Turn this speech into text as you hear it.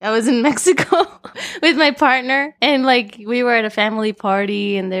I was in Mexico with my partner, and like we were at a family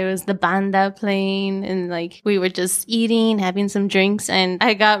party, and there was the banda playing, and like we were just eating, having some drinks, and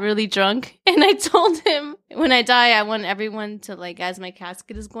I got really drunk, and I told him, when I die, I want everyone to like, as my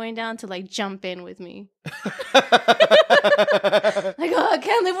casket is going down, to like jump in with me. Like, oh, I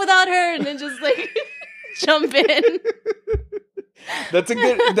can't live without her, and then just like jump in.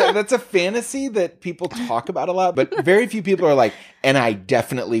 That's a fantasy that people talk about a lot, but very few people are like, and I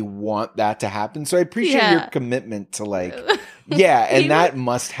definitely want that to happen. So I appreciate your commitment to like, that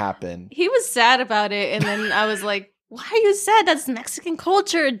must happen. He was sad about it, and then I was like, why are you sad? That's Mexican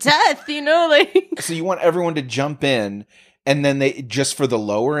culture, death, like. So you want everyone to jump in, and then they just for the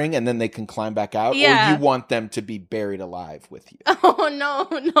lowering, and then they can climb back out, or you want them to be buried alive with you? Oh no,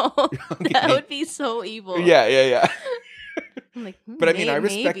 okay. That would be so evil. Yeah. I'm like, but I mean, I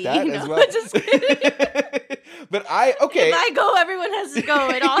respect that as well. Just kidding. But if I go, everyone has to go.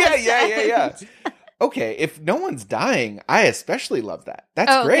 It all yeah. Okay, if no one's dying, I especially love that.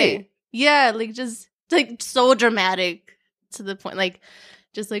 That's great. Okay. Yeah, like just like so dramatic to the point, like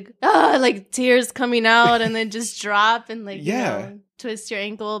just like tears coming out, and then just drop and like twist your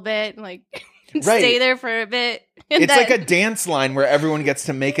ankle a bit, and like stay there for a bit. It's like a dance line where everyone gets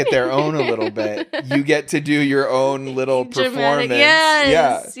to make it their own a little bit. You get to do your own little performance.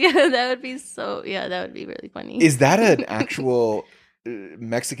 Yes. Yeah, that would be that would be really funny. Is that an actual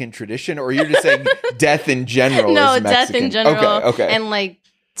Mexican tradition, or you're just saying death in general? No, is Mexican? Death in general. Okay. And like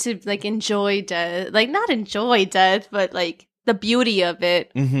to like enjoy death, like not enjoy death, but like the beauty of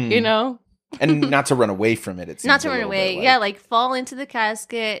it, And not to run away from it. It's not to run away. Like fall into the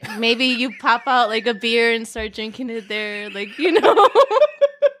casket. Maybe you pop out like a beer and start drinking it there. Like,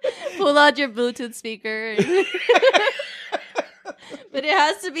 pull out your Bluetooth speaker. But it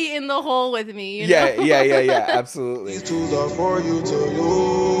has to be in the hole with me. Yeah. Absolutely. These tools are for you to use.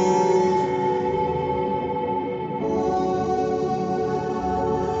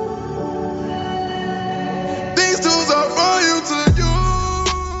 These tools are for you to use.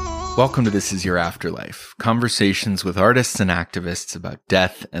 Welcome to This Is Your Afterlife, conversations with artists and activists about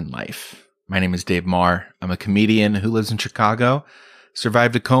death and life. My name is Dave Marr. I'm a comedian who lives in Chicago,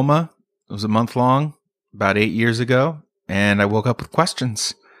 survived a coma. It was a month long, about 8 years ago, and I woke up with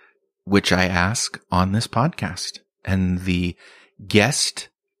questions, which I ask on this podcast. And the guest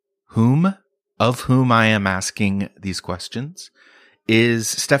of whom I am asking these questions is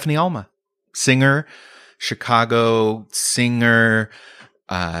Stephanie Alma, singer, Chicago singer,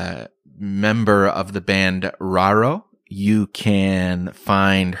 member of the band Raro. You can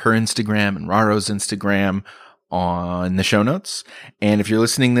find her Instagram and Raro's Instagram on the show notes. And if you're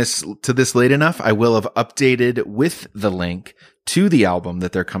listening to this late enough, I will have updated with the link to the album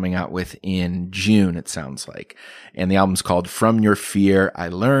that they're coming out with in June, it sounds like. And the album's called From Your Fear, I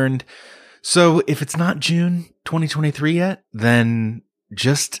Learned. So if it's not June 2023 yet, then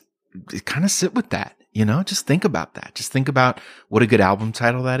just kind of sit with that. Just think about that. Just think about what a good album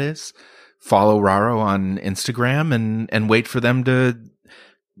title that is. Follow Raro on Instagram and wait for them to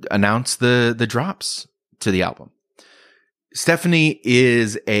announce the drops to the album. Stephanie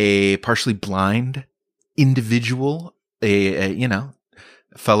is a partially blind individual, a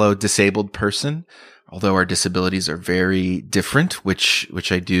fellow disabled person, although our disabilities are very different,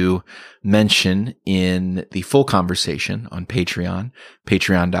 which I do mention in the full conversation on Patreon,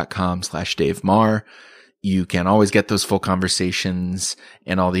 patreon.com/Dave Marr. You can always get those full conversations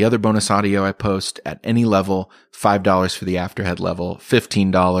and all the other bonus audio I post at any level, $5 for the Afterhead level,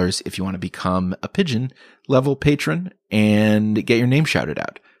 $15 if you want to become a Pigeon level patron and get your name shouted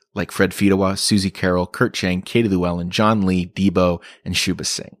out, like Fred Fidawa, Susie Carroll, Kurt Chang, Katie Llewellyn, John Lee, Debo, and Shuba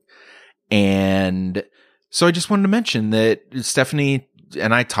Singh. And so I just wanted to mention that Stephanie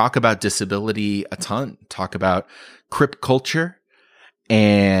and I talk about disability a ton, talk about crip culture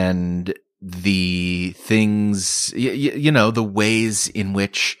and the things, the ways in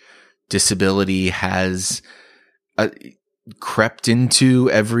which disability has crept into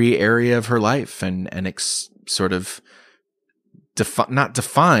every area of her life and sort of not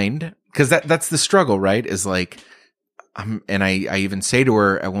defined, because that's the struggle, right? Is like, and I even say to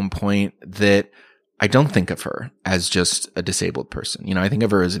her at one point that I don't think of her as just a disabled person. I think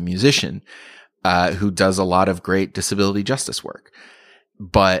of her as a musician who does a lot of great disability justice work.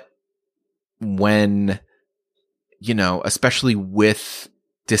 But when, especially with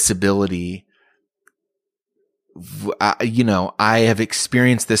disability, I have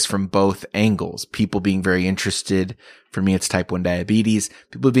experienced this from both angles. People being very interested. For me, it's type 1 diabetes.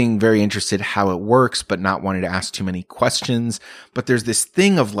 People being very interested how it works, but not wanting to ask too many questions. But there's this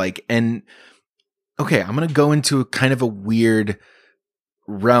thing of like, I'm going to go into kind of a weird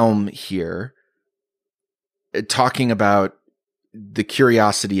realm here, talking about the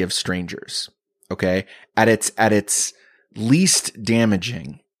curiosity of strangers. Okay. At its least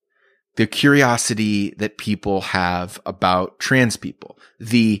damaging, the curiosity that people have about trans people,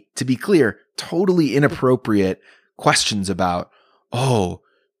 to be clear, totally inappropriate questions about, oh,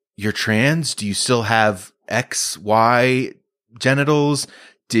 you're trans? Do you still have X, Y genitals?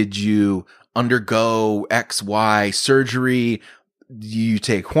 Did you undergo X, Y surgery? Do you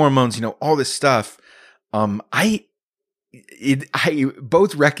take hormones? All this stuff. I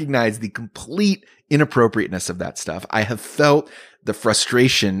both recognize the complete inappropriateness of that stuff. I have felt the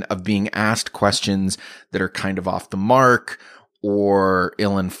frustration of being asked questions that are kind of off the mark or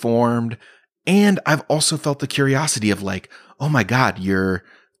ill-informed. And I've also felt the curiosity of like, oh my God, you're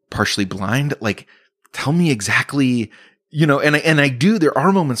partially blind. Like, tell me exactly, and I do, there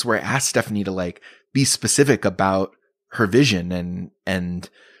are moments where I ask Stephanie to like be specific about her vision and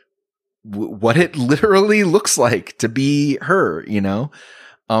what it literally looks like to be her,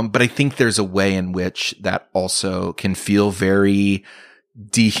 but I think there's a way in which that also can feel very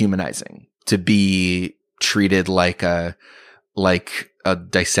dehumanizing, to be treated like a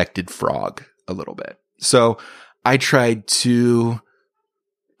dissected frog a little bit. So I tried to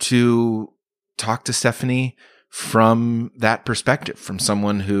talk to Stephanie from that perspective, from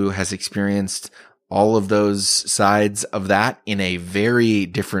someone who has experienced all of those sides of that in a very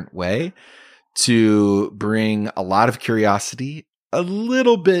different way, to bring a lot of curiosity, a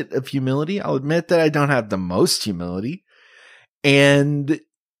little bit of humility. I'll admit that I don't have the most humility, and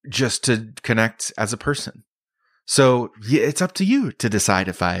just to connect as a person. So yeah, it's up to you to decide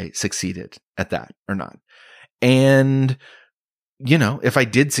if I succeeded at that or not. And if I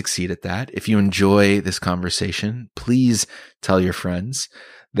did succeed at that, if you enjoy this conversation, please tell your friends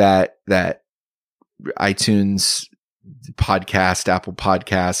that iTunes podcast, Apple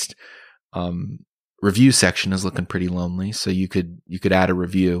podcast, review section is looking pretty lonely. So you could add a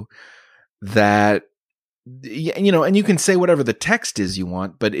review that, and you can say whatever the text is you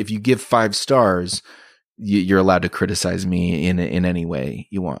want, but if you give 5 stars, you're allowed to criticize me in any way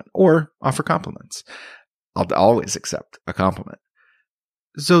you want, or offer compliments. I'll always accept a compliment.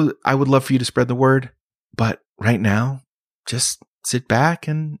 So I would love for you to spread the word, but right now, just sit back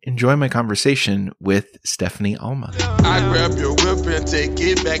and enjoy my conversation with Stephanie Alma. I grab your whip and take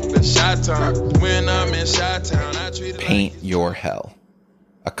it back to Chi-Town. When I'm in Chi-Town, I treat it Paint your hell.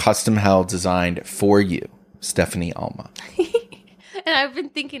 A custom hell designed for you, Stephanie Alma. And I've been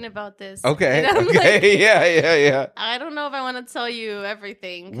thinking about this. Okay. And I'm Okay. like, Yeah. I don't know if I want to tell you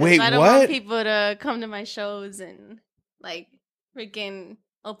everything. 'Cause Wait, I don't what? want people to come to my shows and like freaking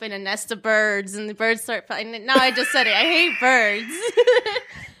open a nest of birds and the birds start flying. No, I just said it. I hate birds.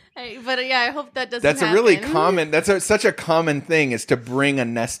 But yeah, I hope that doesn't That's happen. a really common, such a common thing, is to bring a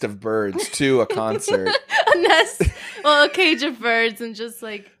nest of birds to a concert. A nest, well, a cage of birds, and just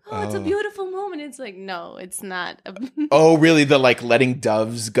like, oh, it's a beautiful moment. It's like, no, it's not. Oh, really? The like letting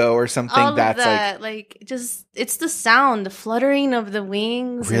doves go or something? All That's of that, like just, it's the sound, the fluttering of the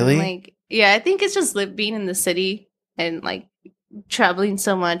wings. Really? And like, yeah, I think it's just being in the city and like traveling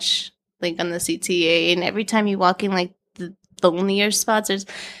so much, like on the CTA, and every time you walk in like the lonelier spots,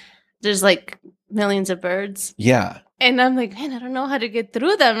 there's like millions of birds. Yeah. And I'm like, man, I don't know how to get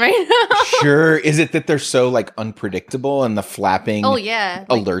through them right now. Sure. Is it that they're so like unpredictable and the flapping Oh yeah,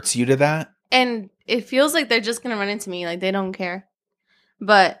 like, alerts you to that? and it feels like they're just gonna run into me, like they don't care.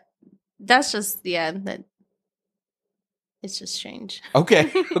 But that's just, yeah, that it's just strange.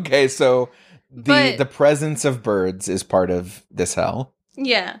 Okay. So But- the presence of birds is part of this hell.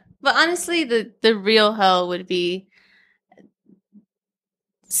 Yeah, but honestly, the real hell would be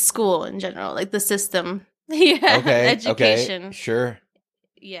school in general, like the system. Yeah, Okay. education. Okay. Sure.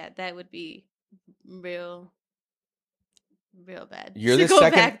 Yeah, that would be real bad. You're to the go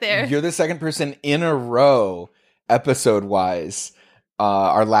second. back there. You're the second person in a row, episode wise.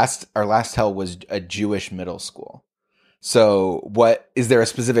 Our last hell was a Jewish middle school. So, what is there a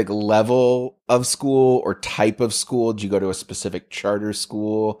specific level of school or type of school? Did you go to a specific charter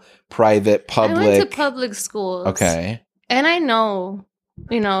school, private, public? I went to public schools. Okay. And I know,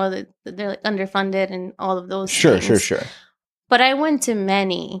 that they're like underfunded and all of those Sure. things. But I went to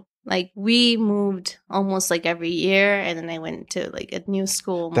many. Like, we moved almost like every year, and then I went to like a new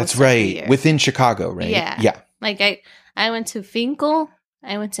school. That's every right. year. Within Chicago, right? Yeah. Yeah. Like I went to Finkel,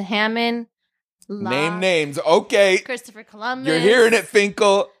 I went to Hammond, Locke, Name names. Okay. Christopher Columbus. You're hearing it,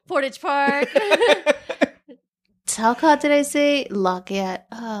 Finkel. Portage Park. Talcott, did I say? Lafayette.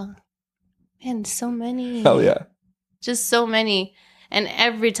 Oh, man, so many. Hell yeah. Just so many. And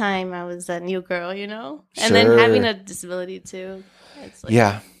every time I was a new girl, And Sure. then having a disability too. It's like,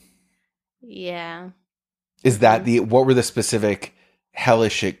 Yeah. yeah. Is that what were the specific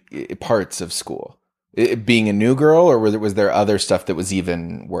hellish parts of school? It being a new girl, or was there other stuff that was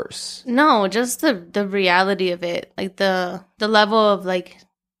even worse? No, just the reality of it, like the level of like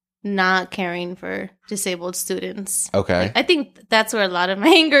not caring for disabled students. Okay. Like, I think that's where a lot of my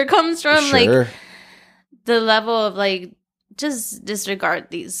anger comes from. Sure. Like the level of like just disregard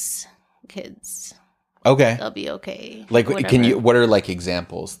these kids. Okay. They'll be okay. Like, whatever. what are like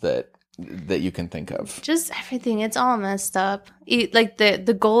examples that you can think of? Just everything. It's all messed up. Like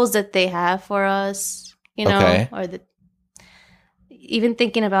the goals that they have for us, you know, Okay. or even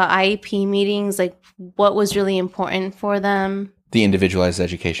thinking about IEP meetings, like what was really important for them. The individualized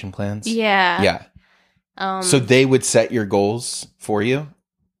education plans? Yeah. Yeah. So they would set your goals for you?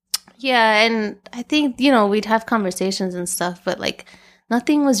 Yeah, and I think, you know, we'd have conversations and stuff, but like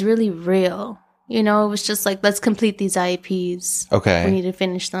nothing was really real. You know, it was just like, let's complete these IEPs. Okay. We need to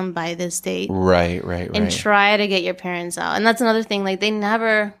finish them by this date. Right. And try to get your parents out. And that's another thing. Like, they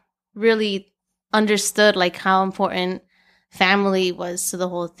never really understood, like, how important family was to the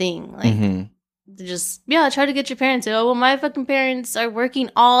whole thing. Like, just, try to get your parents out. Oh, well, my fucking parents are working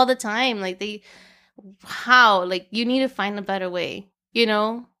all the time. Like, how? Like, you need to find a better way, you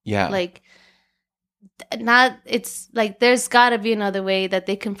know? Yeah. Like, it's like there's got to be another way that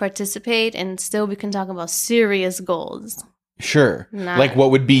they can participate and still we can talk about serious goals. Sure. Like,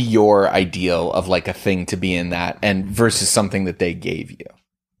 what would be your ideal of like a thing to be in that and versus something that they gave you?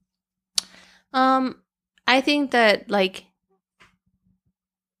 I think that like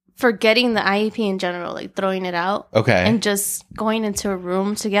forgetting the IEP in general, like throwing it out. Okay. And just going into a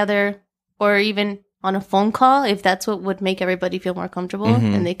room together or even on a phone call, if that's what would make everybody feel more comfortable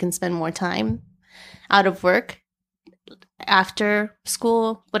and they can spend more time out of work, after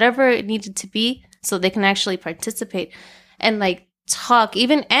school, whatever it needed to be, so they can actually participate and like talk,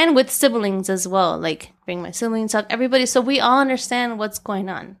 even and with siblings as well. Like bring my siblings up, everybody, so we all understand what's going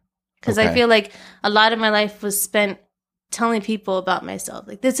on. Because I feel like a lot of my life was spent telling people about myself,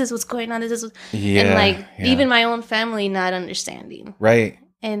 like this is what's going on, this is and like even my own family not understanding. Right.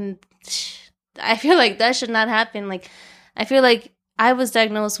 And I feel like that should not happen. Like I feel like I was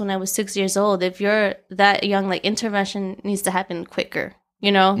diagnosed when I was 6 years old. If you're that young, like intervention needs to happen quicker,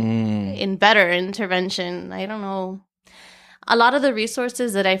 you know, in better intervention. I don't know. A lot of the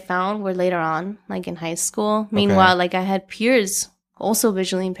resources that I found were later on, like in high school. Meanwhile, like I had peers also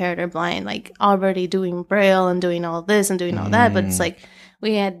visually impaired or blind, like already doing Braille and doing all this and doing all that. But it's like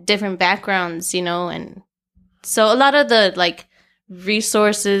we had different backgrounds, you know, and so a lot of the like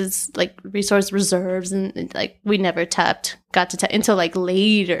resources, like resource reserves, and like we never got to tap until like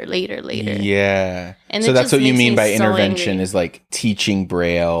later. Yeah. And so that's what you mean by so intervention angry. is like teaching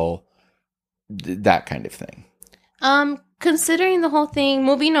Braille, that kind of thing. Considering the whole thing,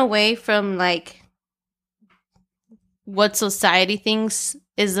 moving away from like what society thinks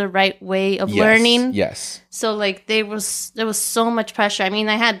is the right way of learning. Yes. So like there was so much pressure. I mean,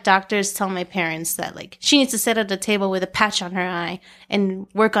 I had doctors tell my parents that like she needs to sit at a table with a patch on her eye and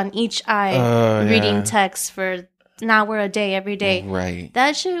work on each eye, reading text for an hour a day every day. Right.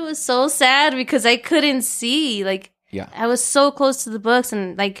 That shit was so sad because I couldn't see. Like, I was so close to the books,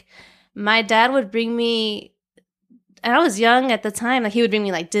 and like my dad would bring me. And I was young at the time. Like he would bring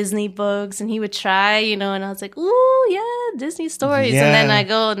me like Disney books, and he would try, you know. And I was like, "Ooh, yeah, Disney stories." Yeah. And then I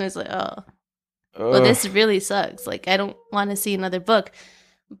go, and it's like, "Oh, well, this really sucks. Like I don't want to see another book."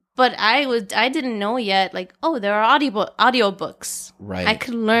 But I didn't know yet. Like, oh, there are audio books. Right. I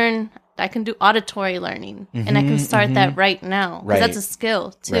could learn. I can do auditory learning, and I can start that right now because that's a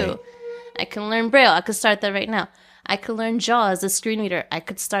skill too. Right. I can learn Braille. I could start that right now. I could learn JAWS, the screen reader. I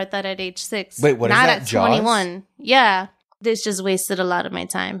could start that at age 6. Wait, what is Not that, at JAWS? 21. Yeah. This just wasted a lot of my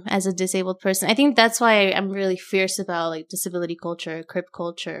time as a disabled person. I think that's why I'm really fierce about like disability culture, crip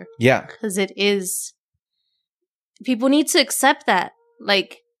culture. Yeah. Because it is, people need to accept that.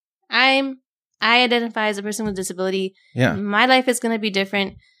 Like, I identify as a person with disability. Yeah. My life is going to be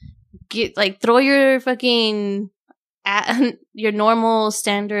different. Throw your fucking your normal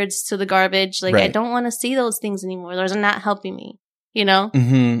standards to the garbage. Like, I don't want to see those things anymore. Those are not helping me, you know?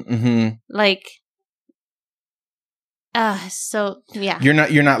 Like, so yeah.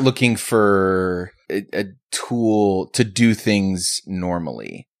 You're not looking for a tool to do things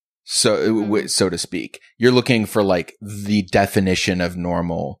normally. So, so to speak, you're looking for like the definition of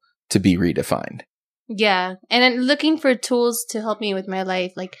normal to be redefined. Yeah. And then looking for tools to help me with my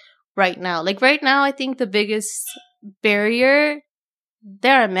life. Like right now, I think the biggest barrier,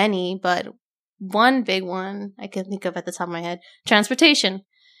 there are many, but one big one I can think of at the top of my head, transportation.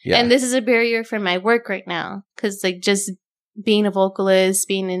 Yeah. And this is a barrier for my work right now because like just being a vocalist,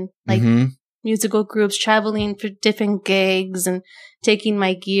 being in like musical groups, traveling for different gigs and taking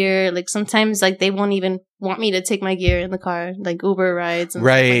my gear. Like sometimes like they won't even want me to take my gear in the car, like Uber rides and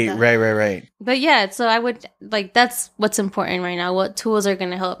stuff like that. Right. But yeah, so I would like, that's what's important right now. What tools are going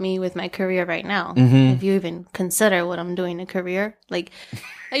to help me with my career right now? If you even consider what I'm doing a career, like,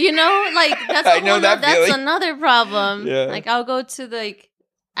 you know, like that's that's another problem. Yeah. Like I'll go to like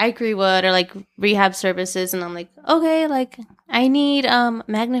Wood or like rehab services and I'm like, okay, like I need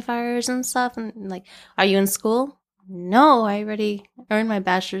magnifiers and stuff, and like, are you in school? No, I already earned my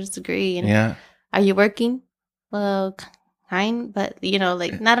bachelor's degree. And are you working? Well, kind, but you know,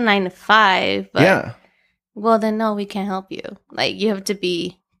 like not a 9 to 5, but well then no, we can't help you. Like you have to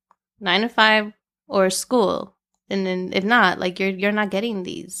be 9 to 5 or school. And then if not, like you're not getting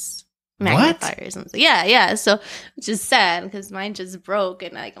these magnifiers. And so, yeah. So which is sad because mine just broke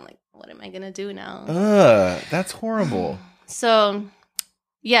and like I'm like, what am I gonna do now? That's horrible. So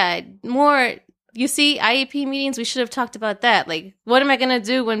yeah, more. You see, IEP meetings. We should have talked about that. Like, what am I gonna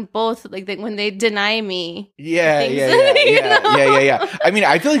do when both like when they deny me? Yeah. I mean,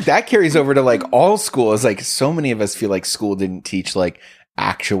 I feel like that carries over to like all schools. Like, so many of us feel like school didn't teach like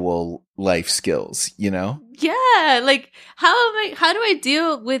actual life skills. You know? Yeah. Like, how do I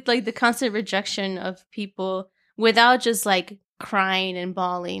deal with like the constant rejection of people without just like crying and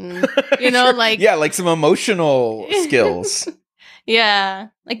bawling? You know, Sure. like like some emotional skills. Yeah.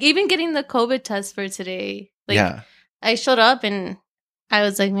 Like even getting the COVID test for today. Like I showed up and I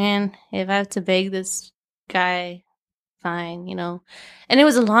was like, man, if I have to beg this guy, fine, you know. And it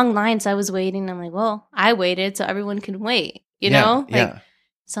was a long line, so I was waiting. I'm like, well, I waited so everyone can wait, you know? Like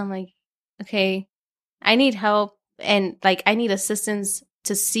so I'm like, okay, I need help and like I need assistance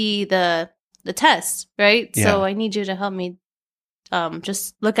to see the test, right? Yeah. So I need you to help me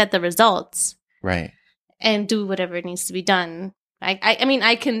just look at the results. Right. And do whatever needs to be done. I mean,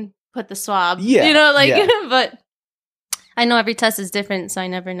 I can put the swab, you know, like, but I know every test is different, so I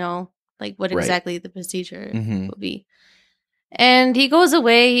never know, like, what exactly the procedure will be. And he goes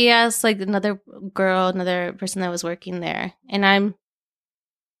away. He asks, like, another person that was working there. And I'm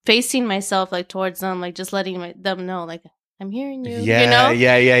facing myself, like, towards them, like, just letting them know, like, I'm hearing you, you know?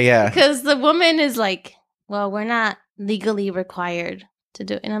 Yeah. Because the woman is like, well, we're not legally required to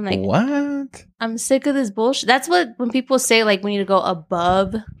do it. And I'm like, what? I'm sick of this bullshit. That's what when people say like we need to go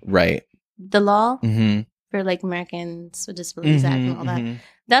above the law for like Americans with Disabilities Act and all that.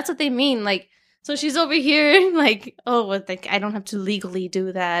 That's what they mean. Like, so she's over here like, oh, well, like I don't have to legally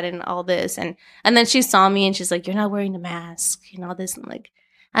do that and all this. And then she saw me and she's like, you're not wearing a mask and all this. And like,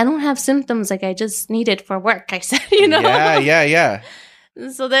 I don't have symptoms. Like I just need it for work. I said, you know? Yeah.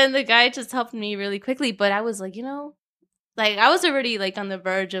 So then the guy just helped me really quickly. But I was like, you know, like, I was already, like, on the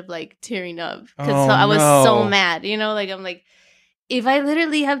verge of, like, tearing up. Because I was so mad, you know? Like, I'm like, if I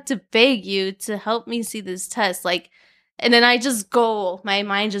literally have to beg you to help me see this test, like, and then I just go, my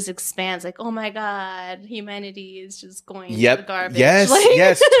mind just expands. Like, oh, my God, humanity is just going to the garbage.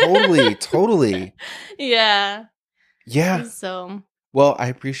 Yes, totally. Yeah. So. Well, I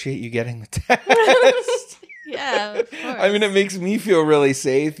appreciate you getting the test. Yeah, of course. I mean, it makes me feel really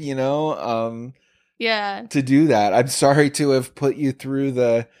safe, you know? To do that. I'm sorry to have put you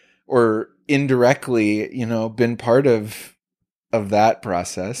through or indirectly, you know, been part of that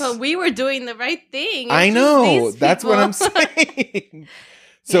process. But we were doing the right thing. I know. That's what I'm saying.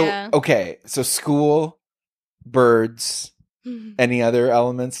 So, okay. So school, birds, any other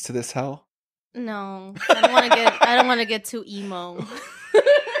elements to this hell? No. I don't want to get too emo.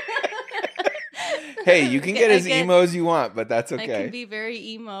 Hey, you can get as emo as you want, but that's okay. I can be very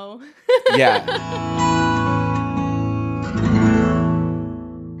emo. Yeah.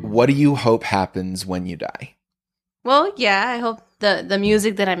 What do you hope happens when you die? Well, yeah, I hope the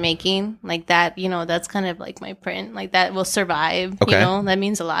music that I'm making, like that, you know, that's kind of like my print, like that will survive. Okay. You know, that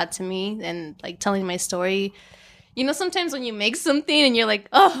means a lot to me. And like telling my story. You know, sometimes when you make something and you're like,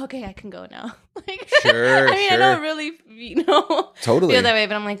 oh, okay, I can go now. Like, sure. I mean, I don't really, you know, totally feel that way,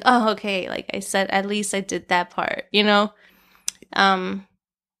 but I'm like, oh, okay. Like I said, at least I did that part, you know?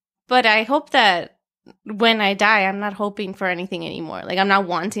 But I hope that when I die, I'm not hoping for anything anymore. Like I'm not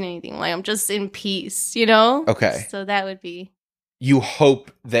wanting anything. Like I'm just in peace, you know? Okay. So that would be. You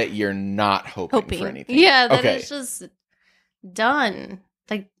hope that you're not hoping for anything. Yeah, that it's just done.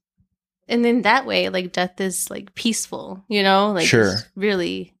 Like, and in that way, like death is like peaceful, you know? Like it's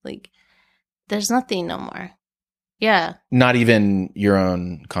really like there's nothing no more. Yeah. Not even your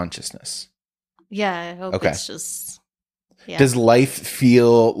own consciousness. Yeah, I hope it's just. Yeah. Does life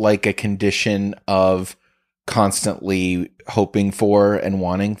feel like a condition of constantly hoping for and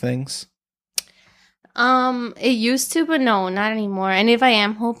wanting things? It used to, but no, not anymore. And if I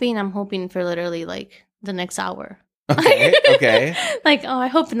am hoping, I'm hoping for literally like the next hour. Okay. Okay. Like, oh, I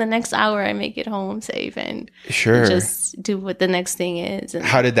hope in the next hour I make it home safe and Sure. just do what the next thing is. And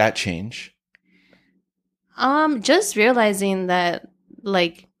how did that change? just realizing that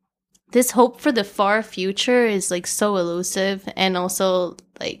like this hope for the far future is like so elusive, and also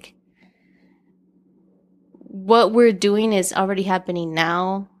like what we're doing is already happening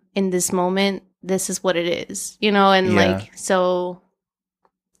now in this moment. This is what it is, you know, and Yeah. like so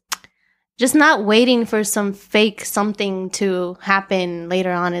just not waiting for some fake something to happen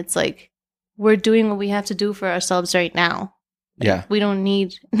later on. It's like we're doing what we have to do for ourselves right now. Like, Yeah. we don't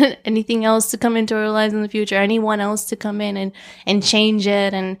need anything else to come into our lives in the future, anyone else to come in and change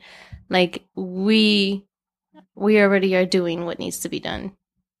it. And like we already are doing what needs to be done,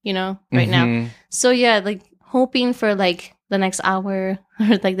 you know, right now. Mhm. So yeah, like hoping for like the next hour or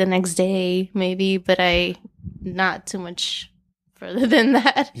like the next day maybe, but I not too much further than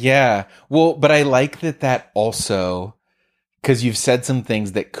that. Yeah. Well, but I like that also, because you've said some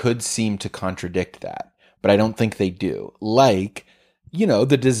things that could seem to contradict that, but I don't think they do. Like, you know,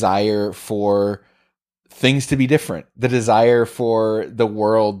 the desire for things to be different, the desire for the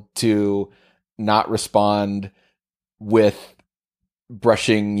world to not respond with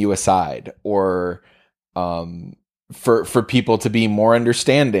brushing you aside, or for people to be more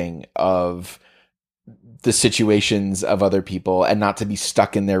understanding of the situations of other people and not to be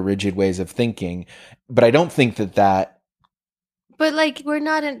stuck in their rigid ways of thinking. But I don't think that But like we're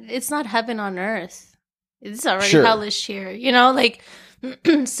not in, it's not heaven on earth. It's already Sure. hellish here, you know, like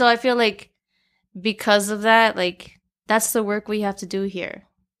so I feel like because of that, like that's the work we have to do here,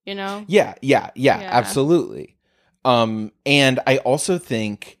 you know? yeah, Yeah. absolutely. And I also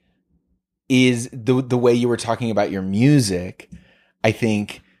think is the way you were talking about your music, I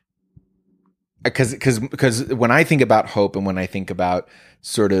think, because when I think about hope and when I think about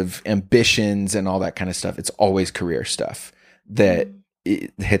sort of ambitions and all that kind of stuff, it's always career stuff that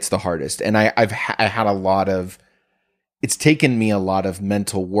it hits the hardest. And I had a lot of, it's taken me a lot of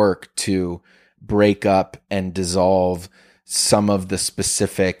mental work to break up and dissolve some of the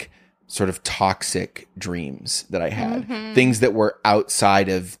specific sort of toxic dreams that I had, things that were outside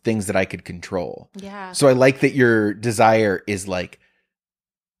of things that I could control. Yeah. So I like that your desire is like,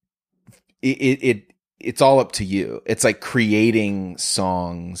 it's all up to you. It's like creating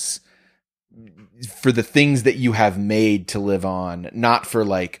songs for the things that you have made to live on, not for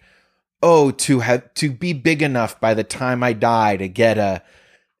like, oh, to be big enough by the time I die to get a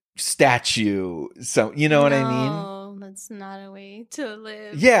statue. So, you know what I mean? No, that's not a way to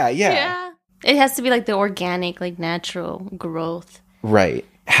live. Yeah. It has to be like the organic, like natural growth. Right.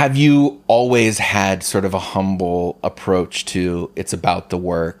 Have you always had sort of a humble approach to it's about the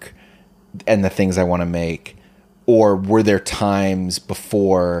work and the things I want to make? Or were there times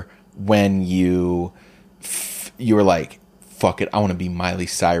before when you were like, fuck it, I want to be Miley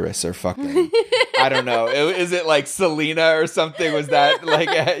Cyrus or fucking, I don't know. Is it like Selena or something? Was that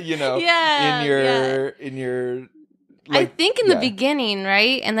like, you know, in your, like, I think in the beginning,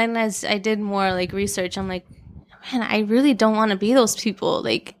 right? And then as I did more like research, I'm like, man, I really don't want to be those people.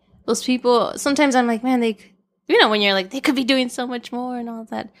 Like those people, sometimes I'm like, man, they, you know, when you're like, they could be doing so much more and all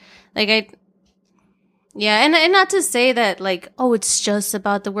that. Like and not to say that like, oh, it's just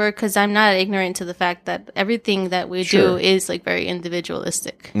about the work, because I'm not ignorant to the fact that everything that we do is like very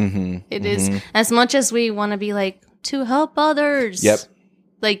individualistic. It is, as much as we want to be like to help others. Yep.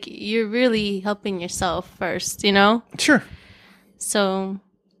 Like you're really helping yourself first, you know? Sure. So,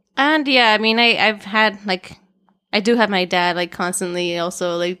 and yeah, I mean, I've had like, I do have my dad like constantly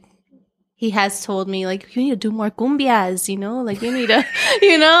also like, he has told me like, you need to do more cumbias, you know, like you need to,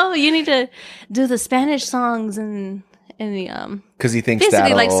 you need to do the Spanish songs and the, Because he thinks basically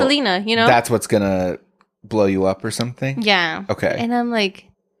that like Selena, you know, that's what's gonna blow you up or something. yeah. Okay. And I'm like,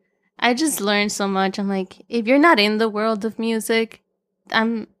 I just learned so much. I'm like, if you're not in the world of music,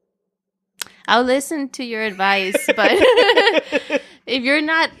 I'll listen to your advice, but if you're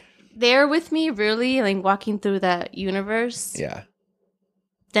not there with me, really like walking through that universe, Yeah.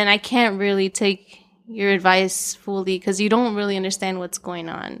 then I can't really take your advice fully, because you don't really understand what's going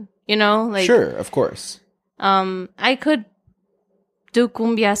on, you know? Like, Sure, of course. I could do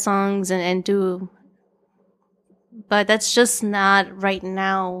cumbia songs and do, but that's just not right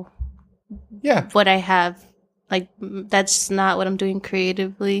now Yeah. what I have. Like, that's not what I'm doing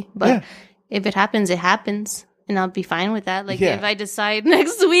creatively. But Yeah. if it happens, it happens. And I'll be fine with that. Like, Yeah. if I decide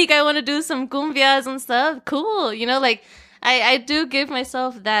next week I want to do some cumbias and stuff, cool. You know, like, I do give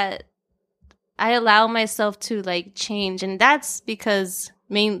myself that. I allow myself to, like, change. And that's because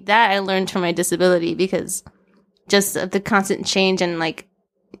that I learned from my disability, because just of the constant change and like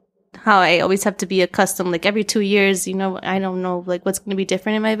how I always have to be accustomed, like every 2 years, you know, I don't know like what's going to be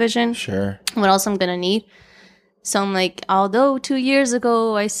different in my vision. Sure. What else I'm going to need. So I'm like, although 2 years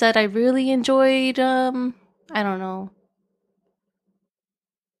ago I said I really enjoyed, I don't know,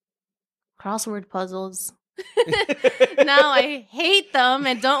 crossword puzzles. Now I hate them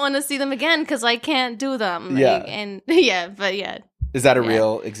and don't want to see them again because I can't do them. Yeah. Like, and yeah. Is that a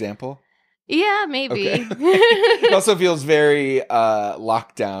real example? Yeah, maybe. Okay. It also feels very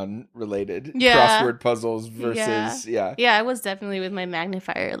lockdown related. Yeah. Crossword puzzles versus yeah. Yeah, I was definitely with my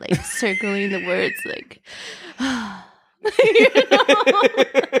magnifier, like circling the words, like. You know?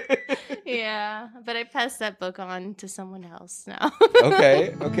 Yeah, but I passed that book on to someone else now.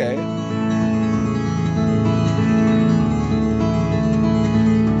 Okay.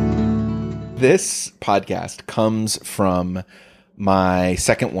 This podcast comes from my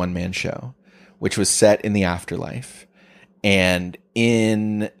second one-man show, which was set in the afterlife. And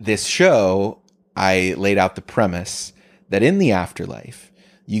in this show, I laid out the premise that in the afterlife,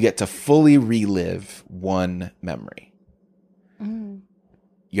 you get to fully relive one memory. Mm.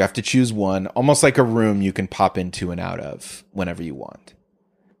 You have to choose one, almost like a room you can pop into and out of whenever you want.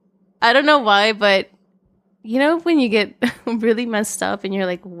 I don't know why, but you know when you get really messed up and you're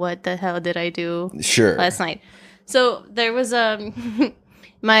like, what the hell did I do last night? So there was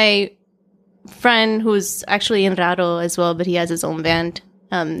my friend who's actually in Raro as well, but he has his own band.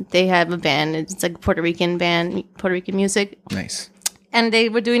 They have a band. It's like Puerto Rican band, Puerto Rican music. Nice. And they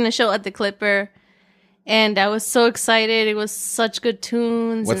were doing a show at the Clipper. And I was so excited. It was such good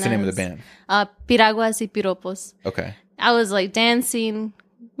tunes. What's the name of the band? Piraguas y Piropos. Okay. I was like dancing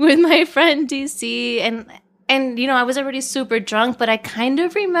with my friend DC, and you know, I was already super drunk, but I kind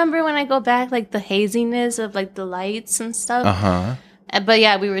of remember when I go back, like the haziness of like the lights and stuff. Uh-huh. But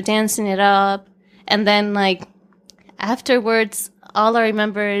yeah, we were dancing it up. And then like afterwards, all I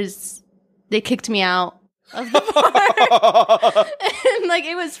remember is they kicked me out of the bar. And like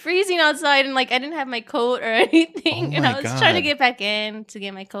it was freezing outside, and like I didn't have my coat or anything. And I was trying to get back in to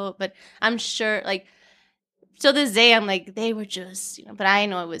get my coat, but I'm sure like till this day I'm like, they were just, you know, but I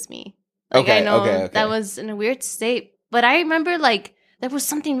know it was me. Like I know that was in a weird state. But I remember like there was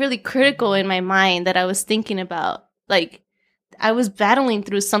something really critical in my mind that I was thinking about. Like I was battling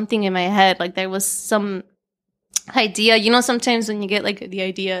through something in my head. Like there was some idea, you know, sometimes when you get like the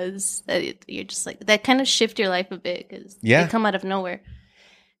ideas that you're just like, that kind of shift your life a bit because they come out of nowhere.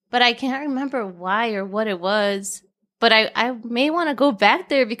 But I can't remember why or what it was. But I may want to go back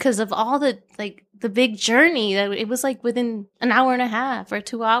there because of all the like the big journey that it was like within an hour and a half or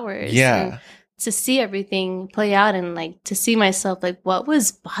 2 hours. Yeah. And to see everything play out and like to see myself, like what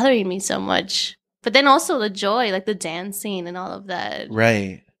was bothering me so much. But then also the joy, like the dancing and all of that.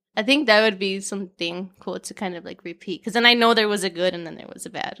 Right. I think that would be something cool to kind of like repeat. Because then I know there was a good and then there was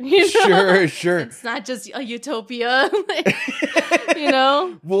a bad. You know? Sure. It's not just a utopia. Like, you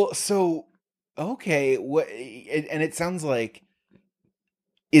know? Well, so, okay. And it sounds like,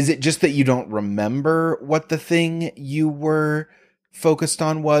 is it just that you don't remember what the thing you were focused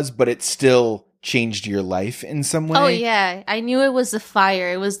on was, but it still changed your life in some way? Oh, yeah. I knew it was the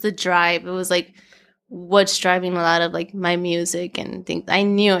fire. It was the drive. It was like what's driving a lot of like my music and things. I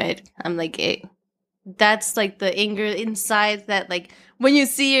knew it. I'm like, that's like the anger inside that like when you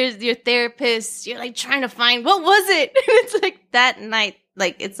see your therapist, you're like trying to find what was it? And it's like that night,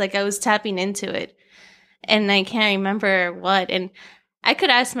 like it's like I was tapping into it and I can't remember what. And I could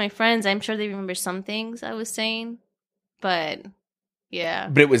ask my friends. I'm sure they remember some things I was saying, but yeah.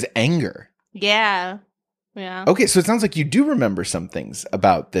 But it was anger. Yeah. Yeah. Okay, so it sounds like you do remember some things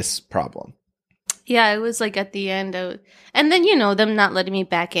about this problem. Yeah, it was like at the end. And then, you know, them not letting me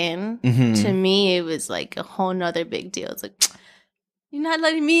back in. Mm-hmm. To me, it was like a whole nother big deal. It's like, you're not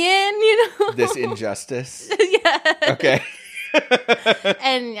letting me in, you know? This injustice. Yeah. Okay.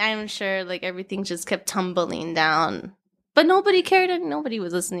 And I'm sure like everything just kept tumbling down. But nobody cared and nobody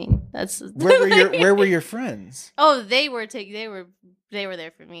was listening. That's where were your friends? Oh, they were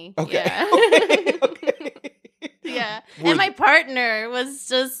there for me. Okay. Yeah. Okay. Yeah. And my partner was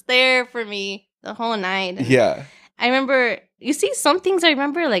just there for me the whole night. And yeah. I remember, you see, some things I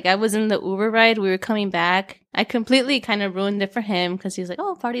remember, like I was in the Uber ride, we were coming back. I completely kind of ruined it for him because he was like,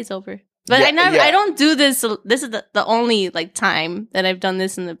 oh, party's over. But yeah, I don't do this. This is the only like time that I've done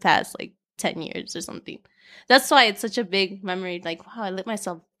this in the past like 10 years or something. That's why it's such a big memory. Like, wow, I let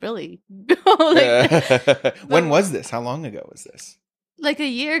myself really go. When was this? How long ago was this? Like a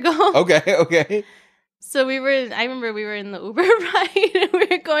year ago. Okay. So I remember we were in the Uber ride and we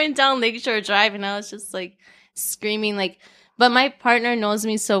were going down Lakeshore Drive and I was just like screaming like, But my partner knows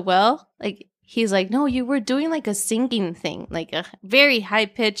me so well. Like, he's like, no, you were doing like a singing thing, like a very high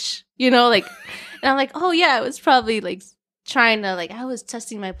pitch, like, and I'm like, oh yeah, I was probably like trying to, like, I was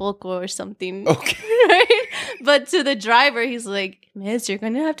testing my vocal or something. Okay. Right? But to the driver, he's like, miss, you're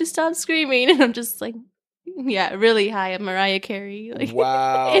going to have to stop screaming. And I'm just like, yeah, really high at Mariah Carey. Like,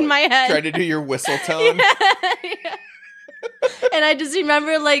 Wow. in my head. Trying to do your whistle tone. Yeah. And I just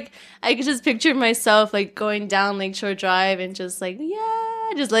remember, like, I could just picture myself, like, going down Lakeshore Drive and just, like,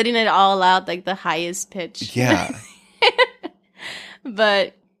 yeah, just letting it all out, like, the highest pitch. Yeah.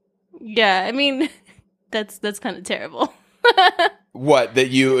 But, yeah, I mean, that's kind of terrible. What, that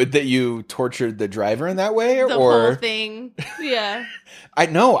you tortured the driver in that way? The whole thing. Yeah. I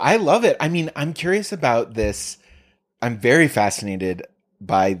know. I love it. I mean, I'm curious about this. I'm very fascinated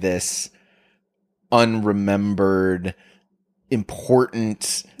by this unremembered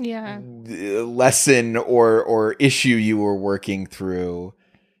important lesson or issue you were working through.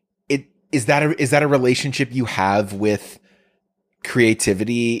 Is that a relationship you have with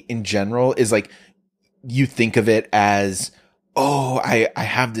creativity in general? Is like, you think of it as, oh, I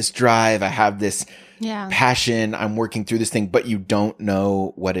have this drive, I have this passion, I'm working through this thing, but you don't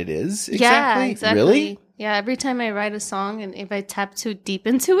know what it is exactly? Yeah, exactly. Really? Yeah, every time I write a song and if I tap too deep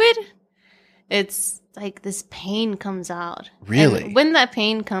into it, it's like this pain comes out. Really? And when that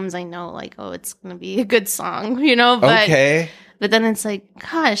pain comes, I know, like, oh, it's going to be a good song, But, okay. But then it's like,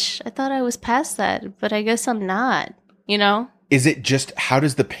 gosh, I thought I was past that, but I guess I'm not, Is it just, how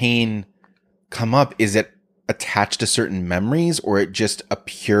does the pain come up? Is it attached to certain memories, or it just a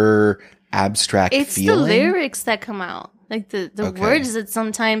pure abstract it's feeling? The lyrics that come out. Like the words that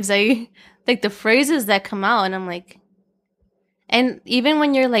sometimes like the phrases that come out, and I'm like, and even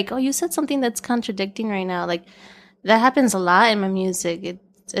when you're like, oh, you said something that's contradicting right now, like that happens a lot in my music.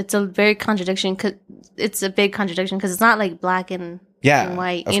 It's a very contradiction, cause it's a big contradiction because it's not like black and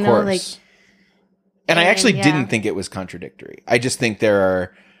white, of course. like. And I actually didn't think it was contradictory. I just think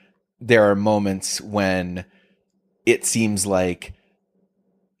there are moments when it seems like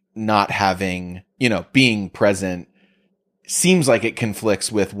not having, being present seems like it conflicts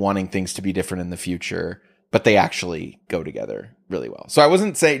with wanting things to be different in the future, but they actually go together really well. So I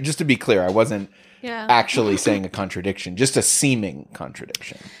wasn't saying, just to be clear, I wasn't actually saying a contradiction, just a seeming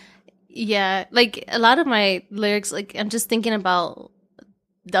contradiction. Yeah. Like a lot of my lyrics, like I'm just thinking about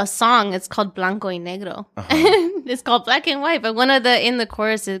the song. It's called Blanco y Negro. It's called Black and White, but in the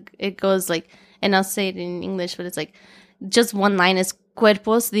chorus, it goes like, and I'll say it in English, but it's like, just one line is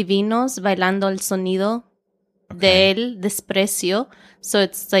cuerpos divinos bailando el sonido del desprecio. So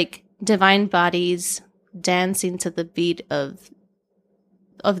it's like divine bodies dancing to the beat of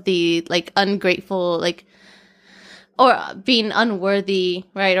the like ungrateful, like, or being unworthy,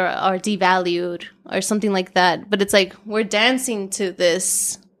 right? Or devalued or something like that. But it's like, we're dancing to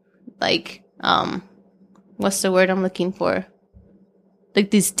this, like, what's the word I'm looking for? Like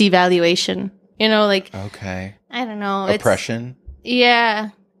this devaluation, like, okay. I don't know. Oppression. Yeah.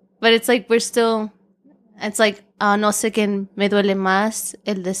 But it's like, it's like, no sé qué me duele más,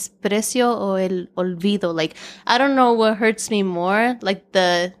 el desprecio o el olvido. Like, I don't know what hurts me more, like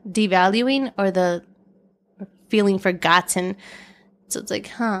the devaluing or the feeling forgotten. So it's like,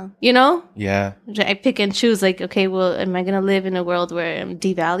 Yeah. I pick and choose, like, okay, well, am I going to live in a world where I'm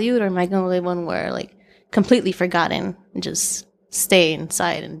devalued, or am I going to live one where, like, completely forgotten and just stay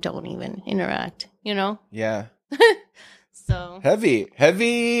inside and don't even interact, Yeah. So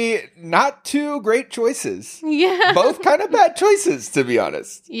heavy, not two great choices. Yeah. Both kind of bad choices, to be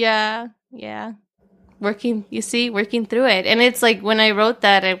honest. Yeah. Working through it. And it's like, when I wrote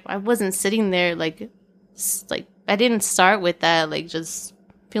that, I wasn't sitting there like I didn't start with that, like, just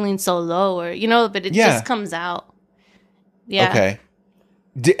feeling so low, or, but it just comes out. Yeah. Okay.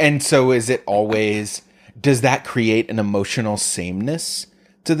 And so is it always, does that create an emotional sameness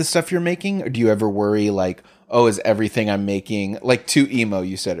to the stuff you're making? Or do you ever worry, like, oh, is everything I'm making, like, too emo,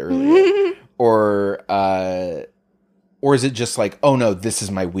 you said earlier? Or is it just like, oh no, this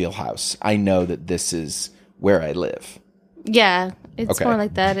is my wheelhouse, I know that this is where I live? Yeah, it's more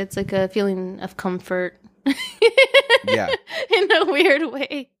like that. It's like a feeling of comfort. Yeah. In a weird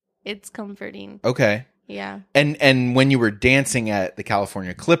way. It's comforting. Okay. Yeah. And when you were dancing at the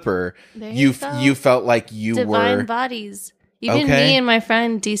California Clipper, you felt like you divine were divine bodies. Even me and my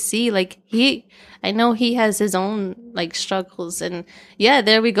friend DC, like, I know he has his own, like, struggles, and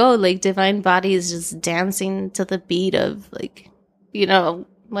there we go, like, divine bodies just dancing to the beat of, like,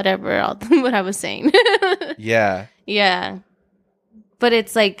 whatever what I was saying. Yeah. Yeah. But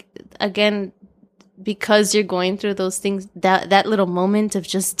it's like, again, because you're going through those things, that little moment of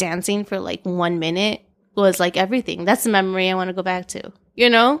just dancing for like 1 minute was like everything. That's the memory I want to go back to, you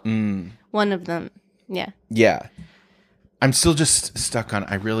know? One of them. Yeah. Yeah. I'm still just stuck on,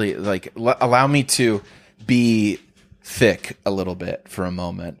 I really like, allow me to be thick a little bit for a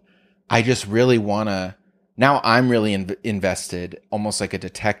moment. I just really want to, now I'm really invested, almost like a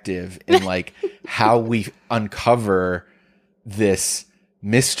detective, in like how we uncover this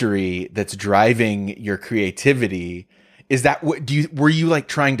mystery that's driving your creativity. Is that what were you like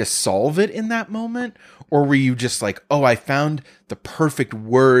trying to solve it in that moment? Or were you just like, oh, I found the perfect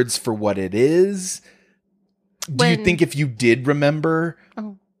words for what it is? Do you think if you did remember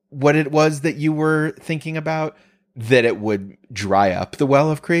what it was that you were thinking about, that it would dry up the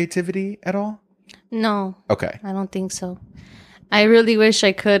well of creativity at all? No. Okay. I don't think so. I really wish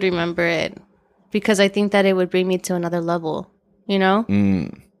I could remember it because I think that it would bring me to another level, you know?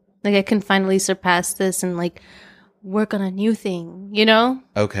 Like I can finally surpass this and like work on a new thing, you know?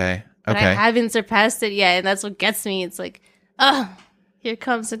 Okay. But I haven't surpassed it yet, and that's what gets me. It's like, here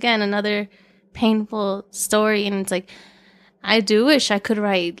comes again another painful story, and it's like, I do wish I could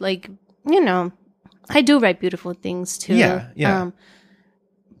write, like, you know, I do write beautiful things too. Yeah.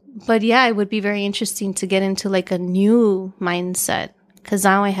 But yeah, it would be very interesting to get into like a new mindset because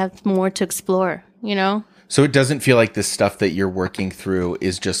now I have more to explore, you know? So it doesn't feel like the stuff that you're working through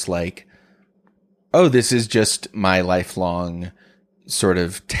is just like, oh, this is just my lifelong sort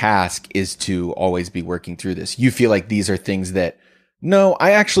of task is to always be working through this. You feel like these are things that, no,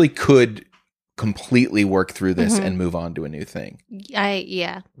 I actually could completely work through this and move on to a new thing.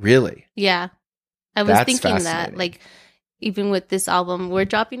 Yeah. Really? Yeah. I was That's thinking that, fascinating. like, even with this album, we're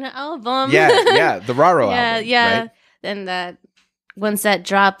dropping an album. Yeah, the Raro album. Yeah. Right? And that once that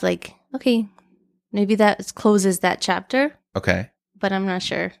dropped, like, okay, maybe that closes that chapter, Okay. but I'm not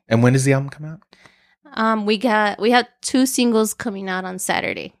sure. And when does the album come out? We have 2 singles coming out on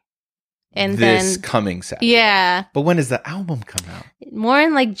Saturday. And this then coming Saturday. Yeah. But when does the album come out? More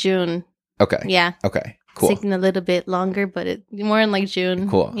in like June. Okay. Yeah. Okay. Cool. It's taking a little bit longer, but more in like June.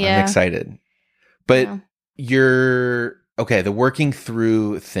 Cool. Yeah. I'm excited. But Yeah. you're okay, the working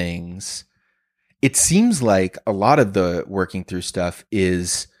through things. It seems like a lot of the working through stuff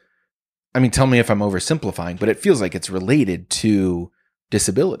is, I mean, tell me if I'm oversimplifying, but it feels like it's related to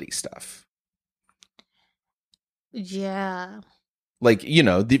disability stuff. Yeah. Like, you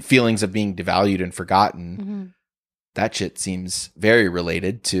know, the feelings of being devalued and forgotten. Mm-hmm. That shit seems very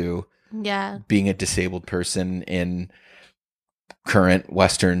related to Yeah. being a disabled person in current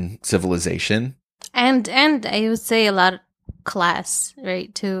Western civilization. And I would say a lot of class,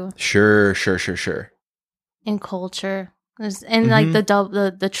 right, too. Sure. And culture. And like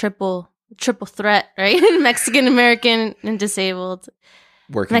the triple threat, right? Mexican, American, and disabled.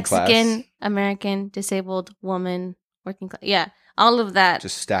 Working Mexican, class. American, disabled, woman, working class. Yeah. All of that.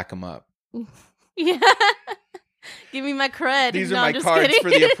 Just stack them up. Yeah. Give me my cred. These No, are I'm my just cards kidding. for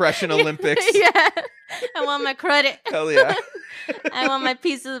the Oppression Olympics. Yeah. I want my credit. Hell yeah. I want my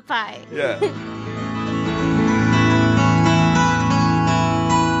piece of the pie. Yeah.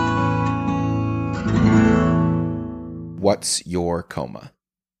 What's your coma?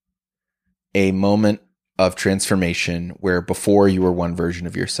 A moment of transformation where before you were one version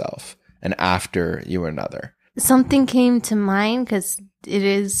of yourself and after you were another. Something came to mind because it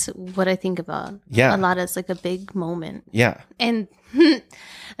is what I think about. Yeah. A lot as like a big moment. Yeah. And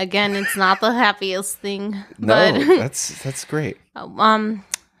again, it's not the happiest thing. No, but, that's great.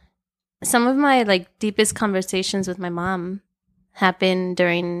 some of my like deepest conversations with my mom happen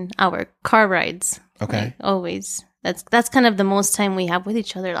during our car rides. Okay. Like, always. That's kind of the most time we have with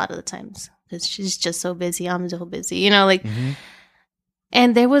each other a lot of the times because she's just so busy. I'm so busy, you know, like. Mm-hmm.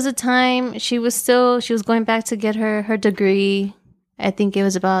 And there was a time she was going back to get her degree. I think it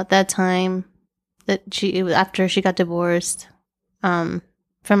was about that time that after she got divorced from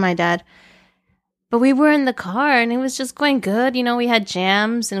my dad. But we were in the car and it was just going good. You know, we had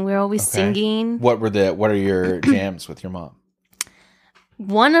jams and we were always singing. What are your jams with your mom?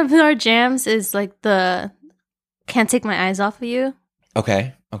 One of our jams is like the Can't Take My Eyes Off of You.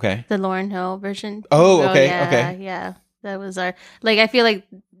 Okay. The Lauryn Hill version. Oh, okay. Yeah, okay. Yeah. That was our, like, I feel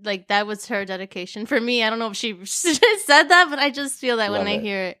like that was her dedication for me. I don't know if she said that, but I just feel that Love when I it.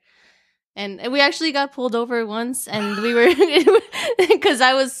 hear it. And we actually got pulled over once and we were, because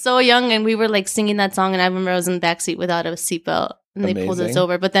I was so young and we were like singing that song and I remember I was in the backseat without a seatbelt and they pulled us Amazing.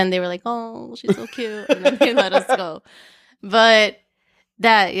 over. But then they were like, oh, she's so cute. And then they let us go. But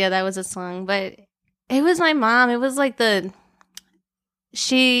that was a song. But it was my mom. It was like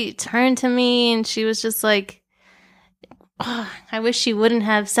she turned to me and she was just like, oh, I wish she wouldn't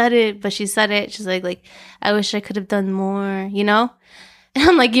have said it, but she said it. She's like, I wish I could have done more, you know? And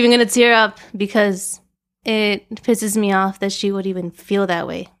I'm like even gonna tear up because it pisses me off that she would even feel that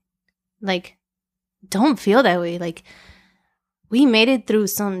way. Like, don't feel that way. Like, we made it through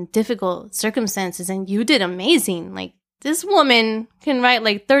some difficult circumstances and you did amazing. Like, this woman can write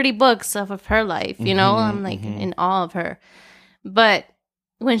like 30 books off of her life, you know? I'm like in awe of her. But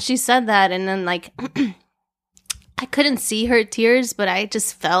when she said that, and then like, I couldn't see her tears, but I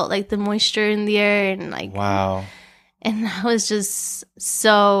just felt like the moisture in the air and like, wow. And I was just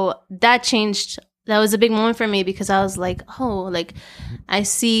so, that changed. That was a big moment for me because I was like, oh, like, I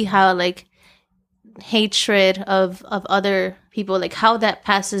see how like hatred of other people, like how that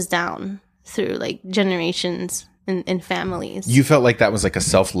passes down through like generations in families. You felt like that was like a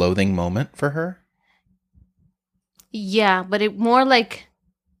self-loathing moment for her? Yeah, but it more like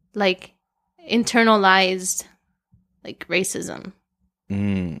internalized like racism.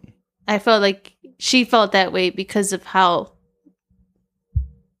 I felt like she felt that way because of how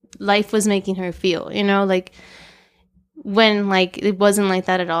life was making her feel, you know, like when like it wasn't like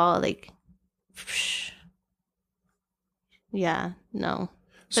that at all. Like, yeah, no.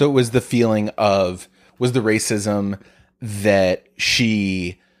 So it was the feeling of, was the racism that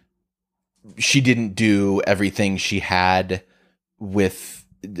she didn't do everything she had with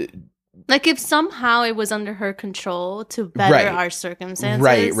like if somehow it was under her control to better our circumstances.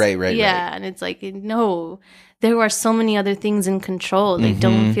 Right. Yeah, and it's like, no, there were so many other things in control. Like,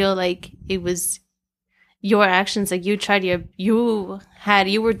 don't feel like it was your actions. Like, you tried you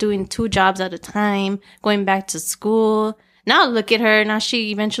were doing 2 jobs at a time, going back to school. Now look at her. Now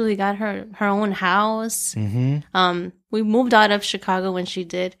she eventually got her own house. We moved out of Chicago when she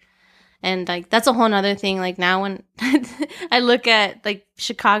did. And like, that's a whole nother thing. Like now when I look at like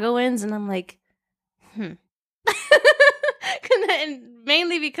Chicagoans and I'm like, and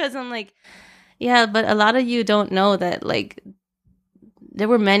mainly because I'm like, yeah, but a lot of you don't know that like there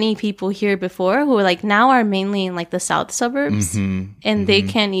were many people here before who are like now are mainly in like the south suburbs and they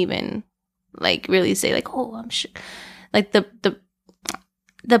can't even like really say like, oh, I'm sure. Like the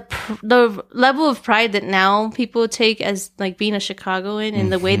level of pride that now people take as like being a Chicagoan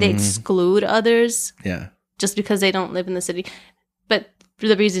and the way they exclude others, just because they don't live in the city. But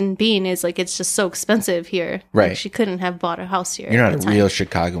the reason being is like it's just so expensive here. Right, like, she couldn't have bought a house here. You're not a real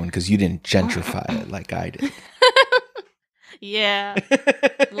Chicagoan because you didn't gentrify it like I did. Yeah,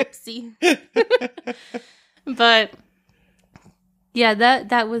 whoopsie. But yeah,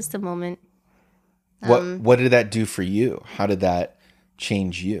 that was the moment. What did that do for you? How did that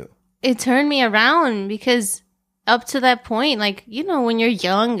change you? It turned me around because up to that point, like, you know, when you're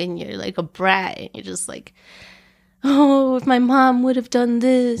young and you're like a brat and you're just like, oh, if my mom would have done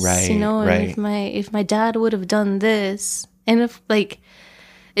this, you know, and if my dad would have done this, and if like,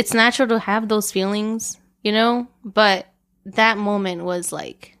 it's natural to have those feelings, you know, but that moment was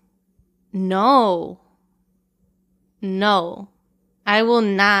like, no, I will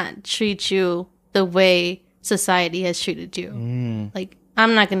not treat you the way society has treated you. Like,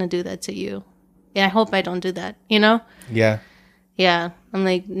 I'm not going to do that to you. Yeah, I hope I don't do that, you know? Yeah. I'm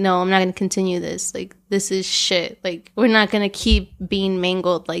like, no, I'm not going to continue this. Like, this is shit. Like, we're not going to keep being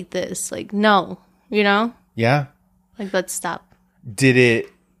mangled like this. Like, no, you know? Yeah. Like, let's stop.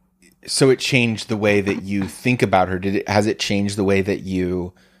 So it changed the way that you think about her? Has it changed the way that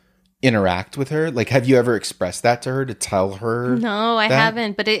you interact with her? Like, have you ever expressed that to her, to tell her? No, I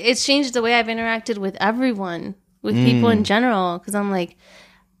haven't. But it's changed the way I've interacted with everyone, with people in general. Because I'm like,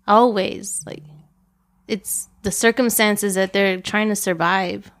 always, like, it's the circumstances that they're trying to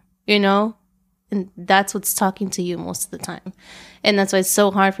survive, you know? And that's what's talking to you most of the time. And that's why it's so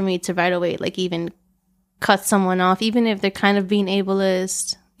hard for me to right away, like, even cut someone off, even if they're kind of being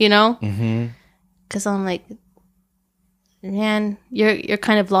ableist, you know? Because I'm like, man, you're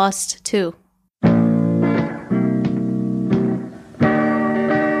kind of lost too.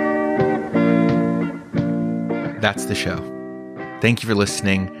 That's the show. Thank you for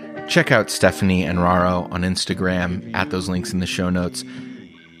listening. Check out Stephanie and Raro on Instagram at those links in the show notes.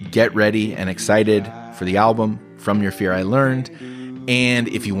 Get ready and excited for the album, From Your Fear I Learned. And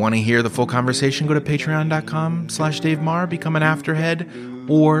if you want to hear the full conversation, go to patreon.com/Dave Marr, become an afterhead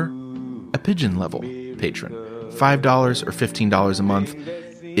or a pigeon level patron. $5 or $15 a month.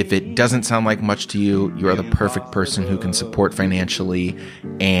 If it doesn't sound like much to you, you are the perfect person who can support financially,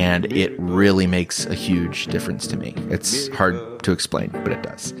 and it really makes a huge difference to me. It's hard to explain, but it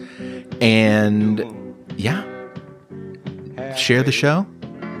does. And yeah, share the show.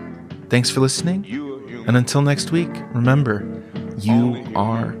 Thanks for listening. And until next week, remember, you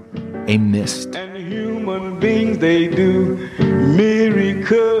are a mist. And human beings, they do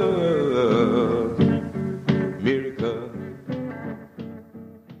miracles.